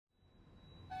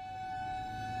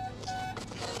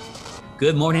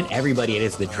Good morning, everybody. It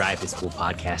is the Drive to School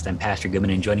podcast. I'm Pastor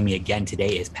Goodman, and joining me again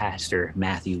today is Pastor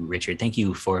Matthew Richard. Thank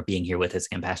you for being here with us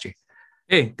again, Pastor.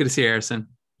 Hey, good to see you, Harrison.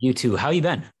 You too. How you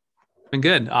been? Been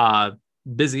good.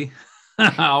 Busy,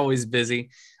 always busy.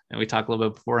 And we talked a little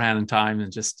bit beforehand in time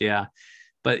and yeah.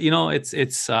 But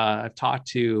I've talked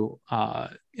to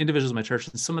individuals in my church,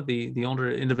 and some of the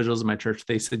older individuals in my church,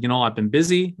 they said, I've been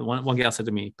busy. One gal said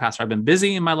to me, Pastor, I've been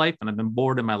busy in my life and I've been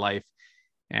bored in my life,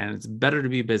 and it's better to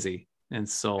be busy. And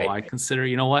so right. I consider,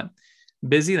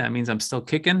 busy, that means I'm still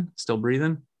kicking, still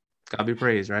breathing. God be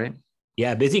praised, right?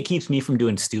 Yeah, busy keeps me from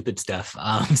doing stupid stuff.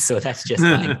 So that's just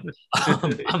fine.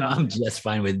 I'm just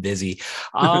fine with busy.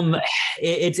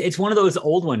 It's one of those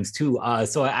old ones too.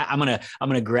 So I'm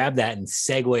gonna grab that and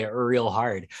segue real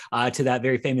hard to that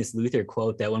very famous Luther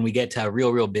quote that when we get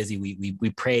real busy, we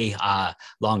pray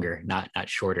longer, not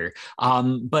shorter.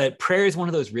 But prayer is one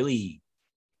of those really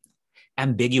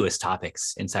ambiguous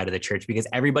topics inside of the church because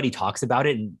everybody talks about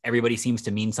it and everybody seems to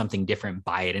mean something different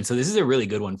by it. And so this is a really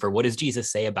good one for what does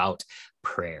Jesus say about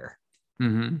prayer?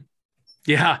 Mm-hmm.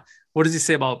 Yeah. What does he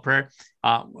say about prayer?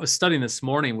 I was studying this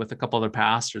morning with a couple other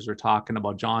pastors. We're talking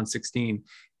about John 16.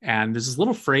 And there's this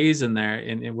little phrase in there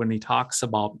when he talks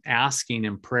about asking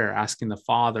in prayer, asking the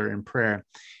Father in prayer.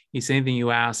 He says, anything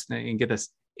you ask, and get this,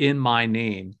 in my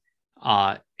name.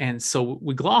 And so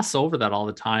we gloss over that all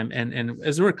the time. And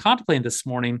as we're contemplating this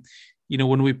morning,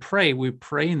 when we pray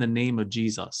in the name of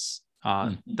Jesus.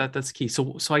 That's key.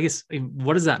 So I guess,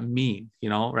 what does that mean?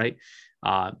 Right?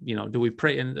 Do we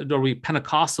pray and are we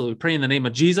Pentecostal? We pray in the name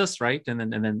of Jesus, right? And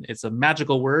then it's a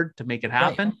magical word to make it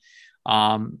happen.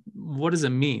 Right. What does it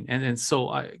mean? And so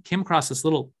I came across this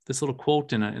little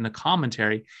quote in a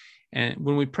commentary. And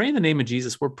when we pray in the name of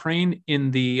Jesus, we're praying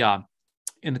in the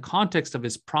context of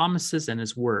his promises and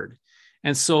his word.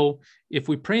 And so if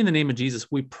we pray in the name of Jesus,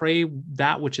 we pray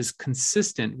that which is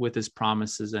consistent with his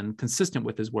promises and consistent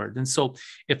with his word. And so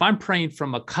if I'm praying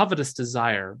from a covetous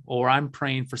desire, or I'm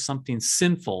praying for something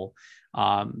sinful,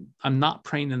 I'm not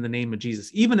praying in the name of Jesus.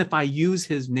 Even if I use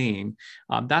his name,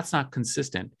 that's not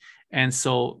consistent. And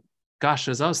so, gosh,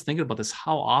 as I was thinking about this,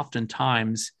 how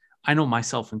oftentimes, I know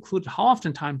myself included, how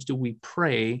oftentimes do we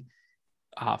pray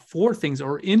for things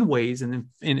or in ways and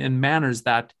in manners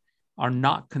that are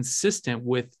not consistent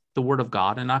with the word of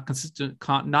God and not consistent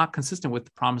with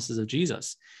the promises of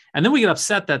Jesus. And then we get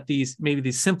upset that these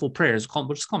simple prayers, we'll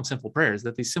just call them simple prayers,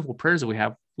 that these simple prayers that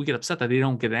we get upset that they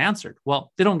don't get answered.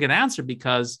 Well, they don't get answered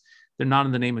because they're not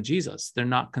in the name of Jesus. They're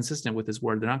not consistent with his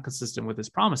word. They're not consistent with his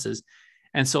promises.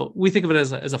 And so we think of it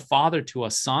as a father to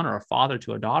a son or a father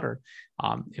to a daughter.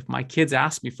 If my kids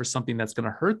ask me for something that's going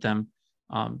to hurt them,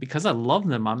 because I love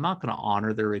them, I'm not going to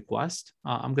honor their request.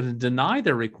 I'm going to deny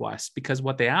their request because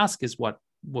what they ask is what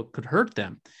could hurt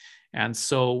them. And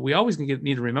so we always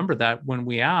need to remember that when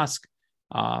we ask,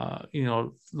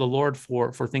 the Lord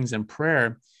for things in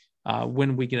prayer,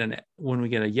 when we get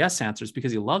a yes answer, it's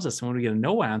because he loves us. And when we get a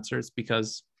no answer, it's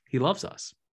because he loves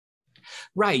us.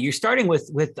 Right. You're starting with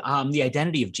the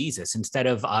identity of Jesus instead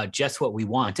of just what we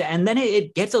want. And then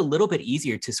it gets a little bit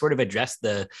easier to sort of address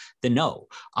the no.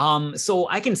 So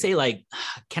I can say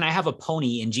can I have a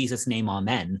pony in Jesus' name?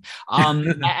 Amen. I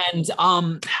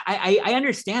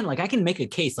understand, I can make a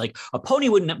case a pony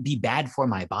wouldn't be bad for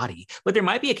my body, but there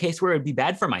might be a case where it'd be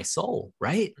bad for my soul.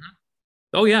 Right.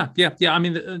 Oh, yeah. I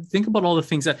mean, think about all the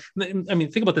things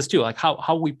think about this too,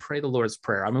 how we pray the Lord's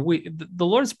Prayer. I mean, the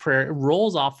Lord's Prayer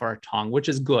rolls off our tongue, which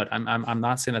is good. I'm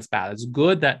not saying that's bad. It's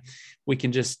good that we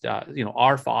can just,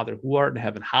 our Father who art in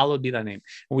heaven, hallowed be thy name.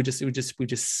 And we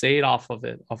just say it off of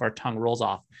our tongue, rolls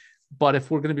off. But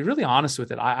if we're going to be really honest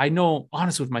with it,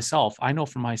 honest with myself, I know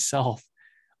for myself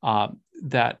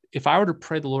that if I were to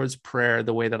pray the Lord's Prayer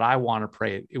the way that I want to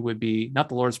pray it, it would be not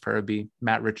the Lord's Prayer, it would be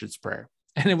Matt Richards' prayer.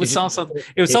 And it would sound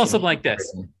something like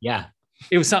this. Yeah.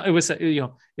 It'd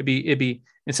be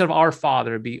instead of our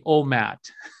Father, it'd be, oh, Matt.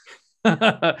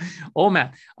 Oh,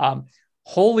 Matt.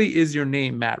 Holy is your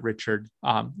name, Matt Richard.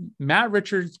 Matt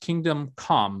Richard's kingdom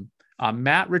come.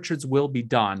 Matt Richard's will be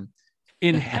done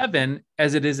in heaven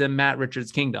as it is in Matt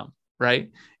Richard's kingdom.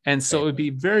 Right. And so it would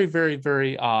be very, very,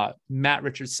 very Matt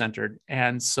Richards centered.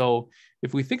 And so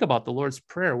if we think about the Lord's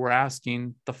Prayer, we're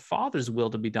asking the Father's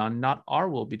will to be done, not our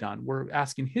will be done. We're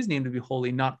asking his name to be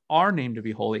holy, not our name to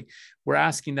be holy. We're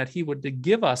asking that he would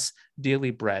give us daily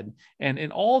bread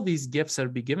and all these gifts that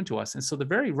would be given to us. And so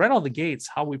right out of the gates,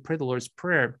 how we pray the Lord's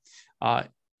Prayer,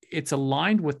 it's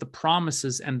aligned with the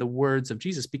promises and the words of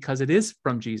Jesus because it is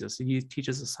from Jesus. He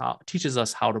teaches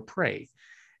us how to pray.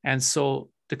 And so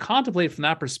to contemplate from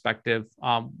that perspective,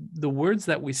 the words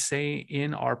that we say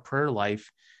in our prayer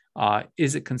life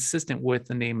is it consistent with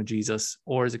the name of Jesus,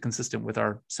 or is it consistent with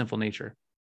our sinful nature?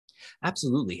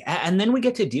 Absolutely. And then we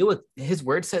get to deal with his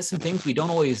word says some things we don't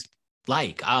always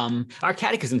like. Our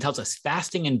catechism tells us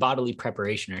fasting and bodily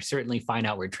preparation are certainly fine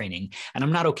outward training. And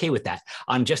I'm not okay with that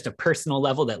on just a personal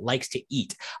level that likes to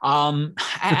eat. And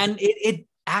it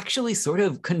actually sort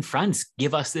of confronts,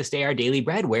 give us this day our daily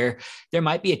bread, where there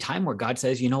might be a time where God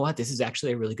says, you know what, this is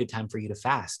actually a really good time for you to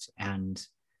fast. And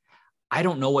I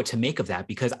don't know what to make of that,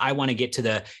 because I want to get to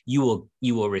the, you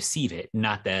will receive it,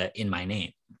 not the in my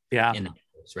name. Yeah. In that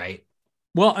case, right.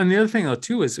 Well, and the other thing though,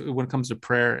 too, is when it comes to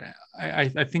prayer, I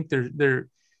think there's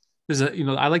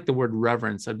a, I like the word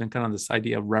reverence. I've been kind of this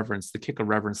idea of reverence, the kick of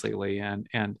reverence lately.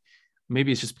 And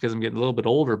maybe it's just because I'm getting a little bit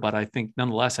older, but I think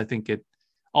nonetheless, I think it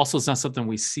also is not something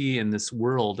we see in this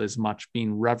world as much,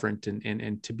 being reverent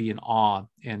and to be in awe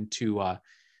and to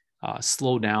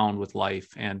slow down with life.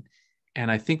 And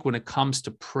I think when it comes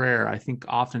to prayer, I think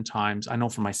oftentimes, I know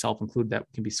for myself included, that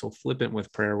we can be so flippant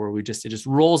with prayer where it just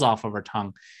rolls off of our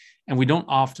tongue. And we don't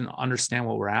often understand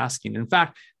what we're asking. In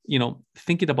fact,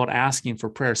 thinking about asking for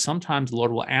prayer, sometimes the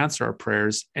Lord will answer our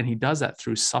prayers, and he does that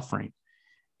through suffering.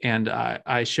 And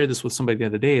I shared this with somebody the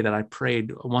other day, that I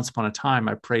prayed once upon a time.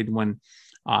 I prayed when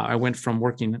I went from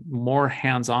working more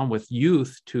hands-on with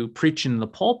youth to preaching in the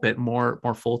pulpit more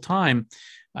full-time.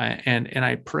 And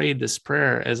I prayed this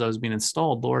prayer as I was being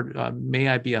installed: Lord, may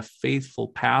I be a faithful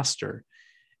pastor.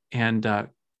 And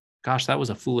gosh, that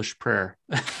was a foolish prayer.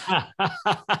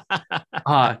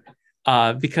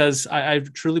 Because I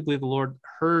truly believe the Lord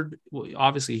heard, well,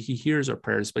 obviously he hears our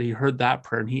prayers, but he heard that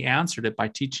prayer and he answered it by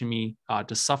teaching me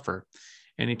to suffer.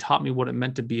 And he taught me what it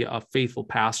meant to be a faithful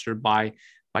pastor by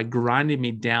grinding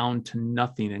me down to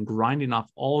nothing and grinding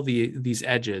off all these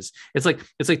edges. It's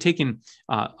like taking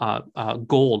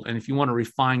gold, and if you want to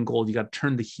refine gold, you got to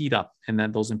turn the heat up, and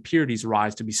then those impurities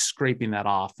rise to be scraping that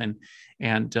off.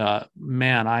 And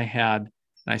man, I had,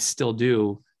 and I still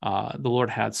do. The Lord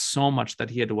had so much that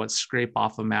he had to scrape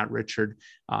off of Matt Richard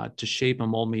to shape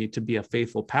and mold me to be a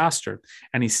faithful pastor,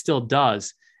 and he still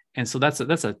does. And so that's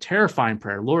a terrifying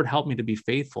prayer. Lord, help me to be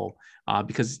faithful,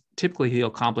 because typically he'll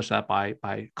accomplish that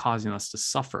by causing us to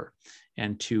suffer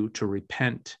and to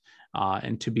repent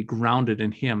and to be grounded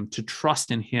in him, to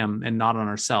trust in him and not on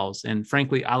ourselves. And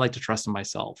frankly, I like to trust in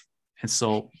myself. And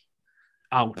so,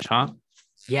 ouch, huh?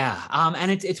 Yeah. And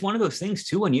it's one of those things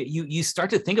too, when you start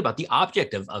to think about the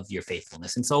object of your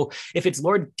faithfulness. And so if it's,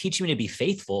 Lord, teach me to be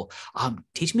faithful,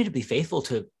 teach me to be faithful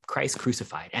to Christ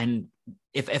crucified. And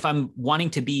if I'm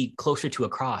wanting to be closer to a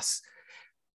cross,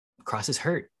 crosses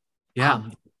hurt. Yeah.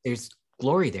 There's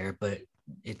glory there, but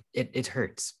it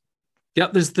hurts. Yeah.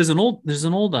 There's an old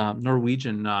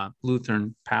Norwegian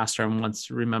Lutheran pastor I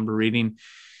once remember reading.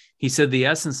 He said the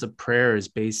essence of prayer is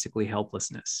basically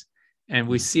helplessness. And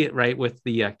we see it right with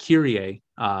the Kyrie,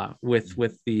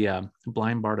 with the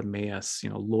blind Bartimaeus.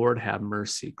 Lord have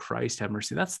mercy, Christ have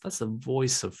mercy. That's the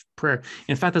voice of prayer.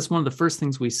 In fact, that's one of the first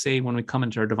things we say when we come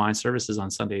into our divine services on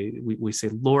Sunday. We say,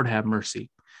 Lord have mercy,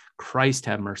 Christ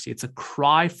have mercy. It's a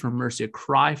cry for mercy, a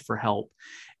cry for help,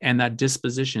 and that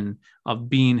disposition of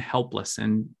being helpless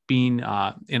and being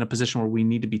in a position where we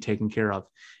need to be taken care of.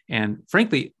 And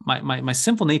frankly, my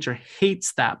sinful nature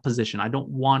hates that position. I don't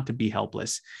want to be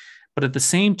helpless. But at the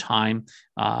same time,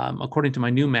 according to my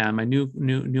new man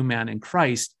in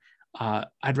Christ,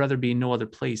 I'd rather be in no other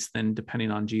place than depending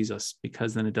on Jesus,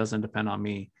 because then it doesn't depend on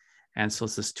me. And so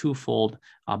it's this twofold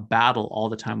battle all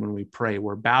the time when we pray.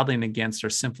 We're battling against our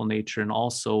sinful nature and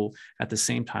also at the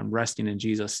same time resting in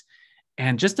Jesus.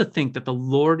 And just to think that the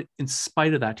Lord, in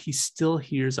spite of that, he still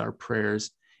hears our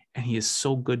prayers, and he is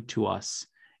so good to us.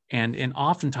 And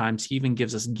oftentimes he even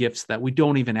gives us gifts that we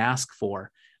don't even ask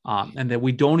for. And that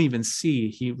we don't even see.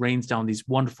 He rains down these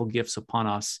wonderful gifts upon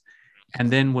us.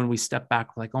 And then when we step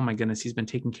back, we're like, oh my goodness, he's been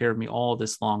taking care of me all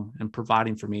this long and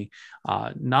providing for me,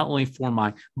 not only for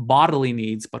my bodily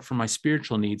needs, but for my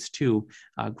spiritual needs too,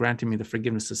 granting me the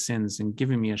forgiveness of sins and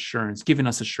giving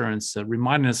us assurance,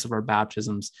 reminding us of our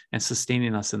baptisms and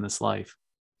sustaining us in this life.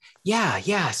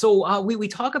 Yeah. So we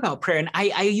talk about prayer, and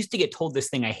I used to get told this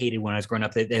thing I hated when I was growing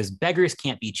up, that as beggars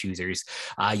can't be choosers.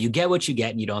 You get what you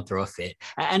get and you don't throw a fit.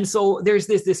 And so there's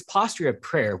this posture of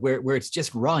prayer where it's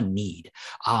just raw need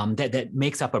that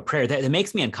makes up a prayer that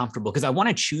makes me uncomfortable, because I want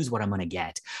to choose what I'm going to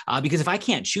get. Because if I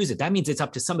can't choose it, that means it's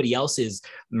up to somebody else's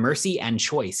mercy and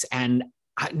choice. And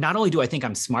not only do I think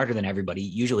I'm smarter than everybody,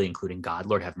 usually including God,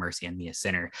 Lord have mercy on me, a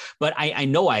sinner, but I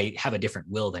know I have a different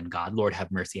will than God, Lord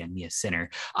have mercy on me, a sinner.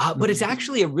 But it's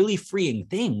actually a really freeing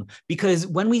thing, because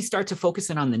when we start to focus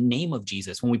in on the name of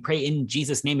Jesus, when we pray in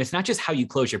Jesus' name, it's not just how you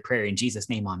close your prayer, in Jesus'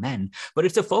 name, amen, but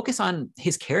it's a focus on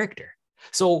his character.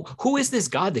 So who is this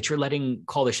God that you're letting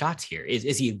call the shots here?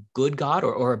 Is he a good God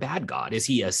or a bad God? Is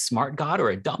he a smart God or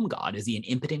a dumb God? Is he an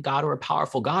impotent God or a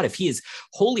powerful God? If he is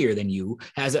holier than you,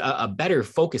 has a better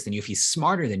focus than you, if he's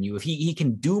smarter than you, if he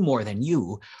can do more than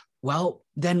you, well,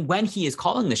 then when he is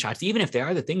calling the shots, even if there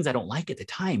are the things I don't like at the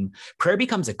time, prayer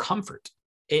becomes a comfort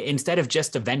instead of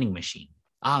just a vending machine.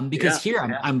 Because here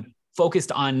I'm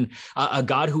focused on a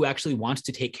God who actually wants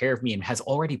to take care of me and has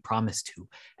already promised to.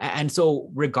 And so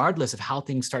regardless of how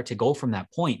things start to go from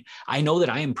that point, I know that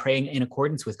I am praying in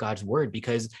accordance with God's word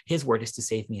because his word is to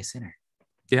save me a sinner.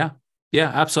 Yeah. Yeah,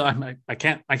 absolutely. I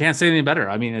can't say anything better.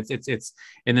 I mean, it's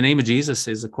in the name of Jesus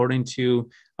is according to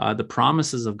the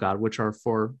promises of God, which are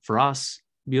for us,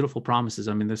 beautiful promises.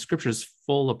 I mean, the scripture is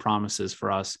full of promises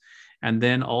for us. And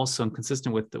then also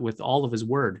consistent with all of his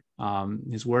word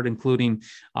including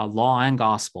law and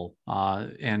gospel,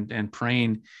 and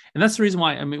praying. And that's the reason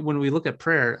why, I mean, when we look at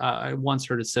prayer, I once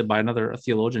heard it said by another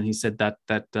theologian. He said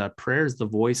that prayer is the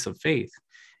voice of faith.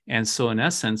 And so in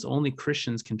essence, only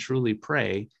Christians can truly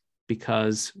pray,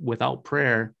 because without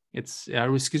prayer,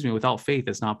 without faith,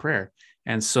 it's not prayer.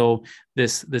 And so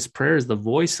this prayer is the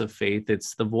voice of faith.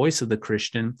 It's the voice of the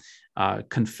Christian,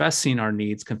 confessing our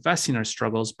needs, confessing our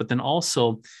struggles, but then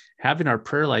also having our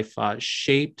prayer life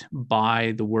shaped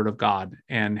by the word of God,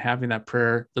 and having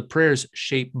the prayers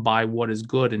shaped by what is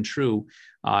good and true,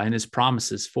 and his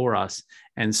promises for us.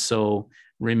 And so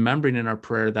remembering in our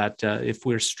prayer that if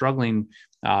we're struggling,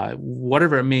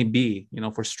 whatever it may be,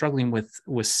 if we're struggling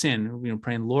with sin,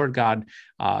 praying, Lord God,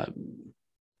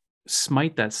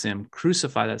 smite that sin,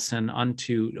 crucify that sin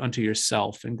unto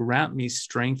yourself, and grant me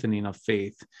strengthening of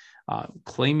faith,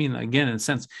 claiming, again, in a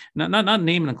sense, not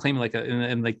naming and claiming like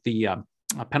in like the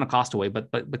Pentecostal way,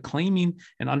 but claiming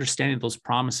and understanding those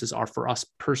promises are for us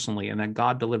personally, and that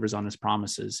God delivers on his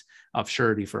promises of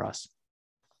surety for us.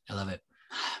 I love it.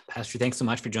 Pastor, thanks so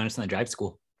much for joining us on the Drive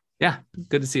School. Yeah,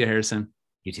 good to see you, Harrison.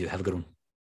 You too. Have a good one.